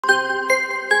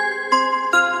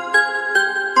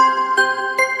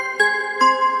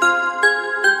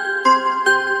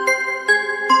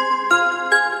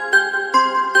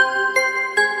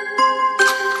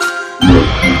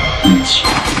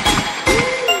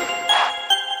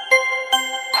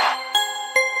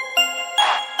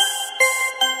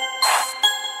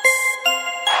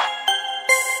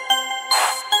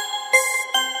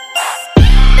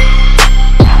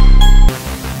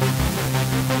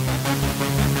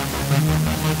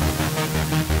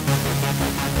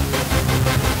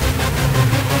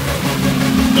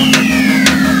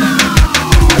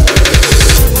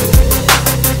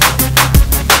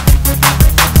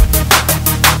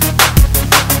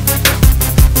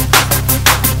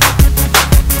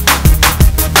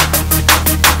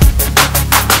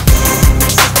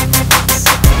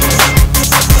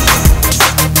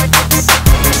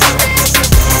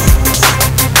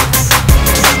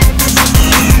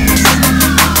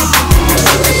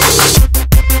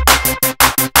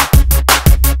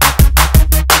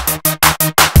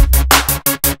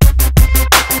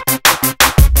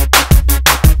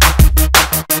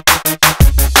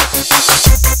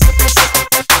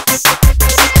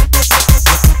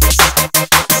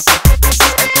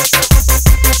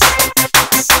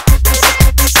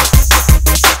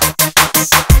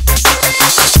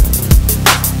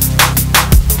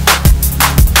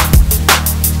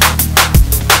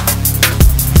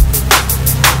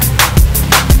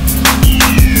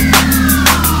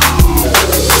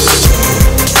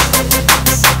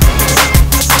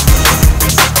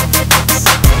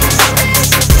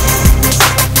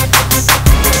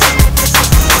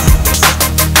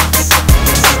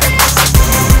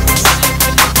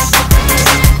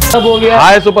हो गया।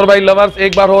 हाय super bike lovers,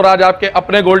 एक बार और आज आपके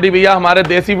अपने गोल्डी भैया हमारे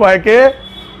देसी भाई के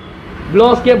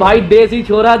ब्लॉग्स के भाई देसी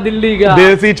छोरा दिल्ली का,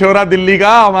 देसी छोरा दिल्ली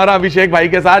का हमारा अभिषेक भाई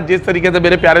के साथ। जिस तरीके से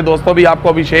मेरे प्यारे दोस्तों भी आपको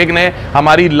अभिषेक ने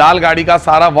हमारी लाल गाड़ी का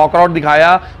सारा वॉकआउट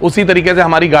दिखाया, उसी तरीके से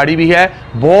हमारी गाड़ी भी है।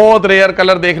 बहुत रेयर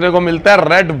कलर देखने को मिलता है,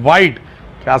 रेड व्हाइट।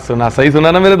 क्या सुना, सही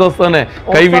सुना ना मेरे दोस्तों ने,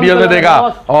 कई वीडियो में देखा।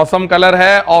 ऑसम कलर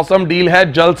है, ऑसम डील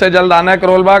है, जल्द से जल्द आना है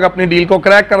करोल बाग, अपनी डील को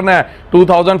क्रैक करना है।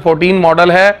 2014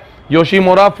 मॉडल है,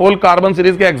 योशीमोरा फुल कार्बन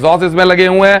सीरीज के एग्जॉस्ट इसमें लगे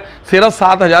हुए हैं। सिर्फ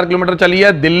 7000 किलोमीटर चली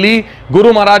है। दिल्ली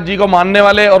गुरु महाराज जी को मानने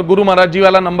वाले, और गुरु महाराज जी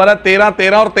वाला नंबर है 13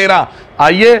 13 और 13।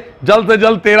 आइए जल्द से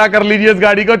जल्द 13 कर लीजिए, इस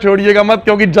गाड़ी को छोड़िएगा मत,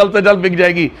 क्योंकि जल्द से जल्द बिक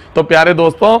जाएगी। तो प्यारे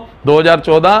दोस्तों,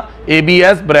 2014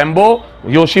 ABS Brembo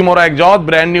योशीमोरा exhaust,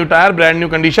 brand new tyre, brand new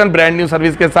condition, brand new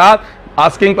service के साथ,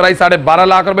 आस्किंग प्राइस 12.5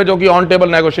 लाख रुपए, जो कि ऑन टेबल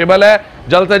नेगोशिएबल है।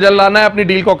 जल्द से जल्द आना है, अपनी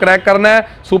डील को क्रैक करना है।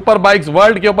 सुपर बाइक्स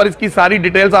वर्ल्ड के ऊपर इसकी सारी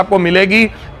डिटेल्स आपको मिलेगी,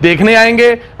 देखने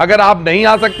आएंगे। अगर आप नहीं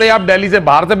आ सकते, आप दिल्ली से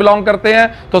बाहर से बिलोंग करते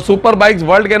हैं, तो सुपर बाइक्स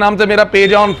वर्ल्ड के नाम से मेरा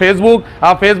पेज है ऑन फेसबुक।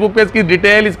 आप फेसबुक पे इसकी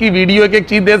डिटेल, इसकी वीडियो, एक एक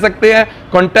चीज दे सकते हैं।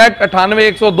 कॉन्टैक्ट 98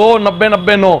 102 90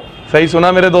 90 9। सही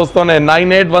सुना मेरे दोस्तों ने,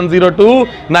 98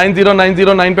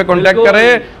 पे कॉन्टैक्ट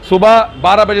करें। सुबह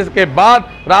 12 बजे के बाद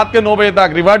रात के 9 बजे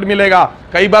तक रिवर्ट मिलेगा।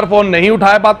 कई बार फोन नहीं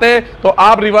उठा पाते तो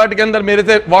आप रिवर्ट के अंदर मेरे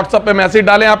से व्हाट्सएप पे मैसेज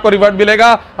डालें, आपको रिवर्ट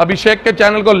मिलेगा। अभिषेक के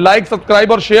चैनल को लाइक,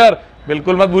 सब्सक्राइब और शेयर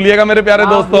बिल्कुल मत भूलिएगा मेरे प्यारे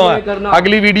दोस्तों।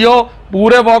 अगली वीडियो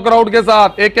पूरे वॉकआउट के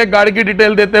साथ एक एक गाड़ी की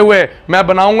डिटेल देते हुए मैं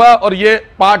बनाऊंगा, और ये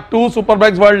पार्ट 2 सुपर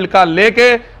बाइक्स वर्ल्ड का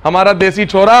लेके हमारा देसी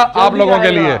छोरा आप लोगों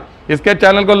के लिए। इसके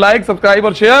चैनल को लाइक, सब्सक्राइब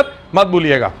और शेयर मत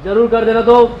भूलिएगा, जरूर कर देना।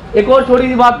 तो एक और छोटी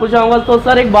सी बात पूछाऊंगा, तो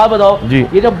सर एक बात बताओ जी,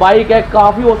 ये जो बाइक है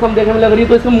काफी औसम देखने में लग रही है,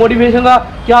 तो इसमें मोटिवेशन का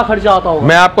क्या खर्चा आता होगा?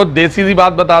 मैं आपको देसी सी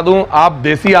बात बता दूं, आप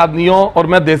देसी आदमी हो और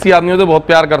मैं देसी आदमियों से बहुत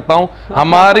प्यार करता हूं।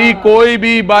 हमारी कोई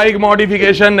भी बाइक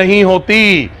मॉडिफिकेशन नहीं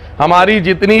होती। हमारी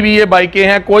जितनी भी ये बाइकें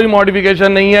हैं कोई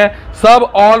मॉडिफिकेशन नहीं है, सब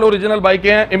ऑल ओरिजिनल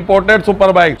बाइकें हैं, imported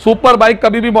super bike. Super bike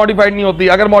कभी भी मॉडिफाइड नहीं होती।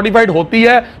 अगर मॉडिफाइड होती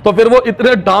है तो फिर वो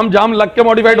इतने डाम जाम लग के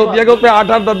मॉडिफाइड होती है कि उसपे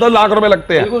 8-8 10-10 लाख रुपए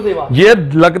लगते हैं। ये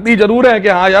लगती जरूर है कि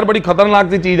हाँ यार बड़ी खतरनाक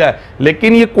सी चीज है,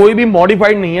 लेकिन ये कोई भी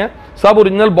मॉडिफाइड नहीं है, सब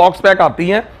ओरिजिनल बॉक्स पैक आती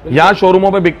हैं। यहाँ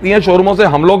शोरूमों पे बिकती हैं, शोरूमों से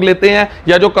हम लोग लेते हैं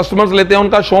या जो कस्टमर्स लेते हैं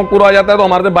उनका शौक पूरा हो जाता है तो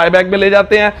हमारे से बाय बैक में ले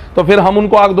जाते हैं, तो फिर हम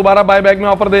उनको दोबारा बाय बैक में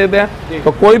ऑफर दे देते हैं।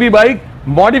 तो कोई भी बाइक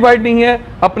मॉडिफाइड नहीं है।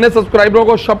 अपने सब्सक्राइबरों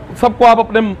को सबको आप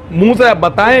अपने मुंह से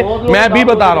बताएं, मैं भी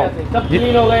बता रहा हूँ,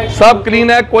 सब क्लीन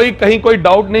है, कोई कहीं कोई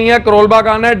डाउट नहीं है। करोल बाग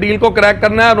आना है, डील को क्रैक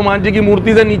करना है, हनुमान जी की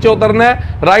मूर्ति से नीचे उतरना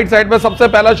है। राइट साइड पे सबसे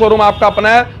पहला शोरूम आपका अपना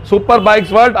है, सुपर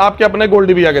बाइक्स वर्ल्ड, आपके अपने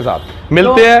गोल्डी भैया के साथ।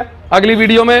 मिलते हैं अगली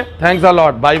वीडियो में। Thanks a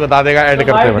lot. भाई बता देगा ऐड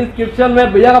करते हुए। डिस्क्रिप्शन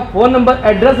में भैया का फोन नंबर,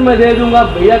 एड्रेस में दे दूंगा,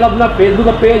 भैया का अपना फेसबुक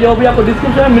का पेज है, भी आपको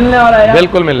डिस्क्रिप्शन में मिलने वाला है।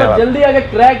 बिल्कुल मिलने वाला है। जल्दी आके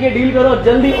क्रैक ये डील करो,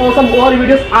 जल्दी ऑसम और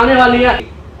वीडियोस आने वाली है।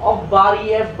 अब बारी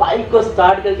है बाइक को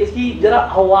स्टार्ट करके इसकी जरा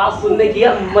आवाज सुनने की,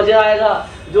 यार मजा आएगा।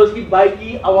 जो इसकी बाइक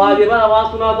की आवाज है, आवाज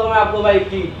सुनाता हूँ मैं आपको बाइक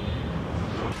की।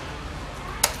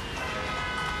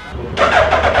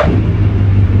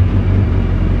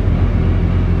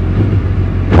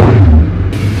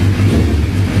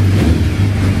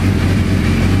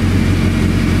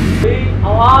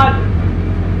 आवाज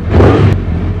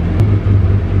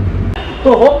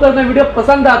तो होप करते हैं वीडियो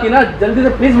पसंद आती है ना, जल्दी से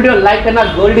प्लीज वीडियो लाइक करना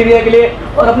गोल्डी भैया के लिए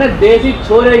और अपने देसी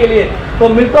छोरे के लिए। तो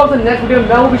मिलता हूं आपसे नेक्स्ट वीडियो में।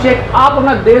 मैं हूं अभिषेक, आप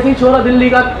अपना देसी छोरा दिल्ली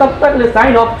का। तब तक ले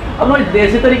साइन ऑफ, अपना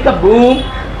देसी तरीका बूम।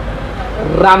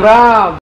 राम राम।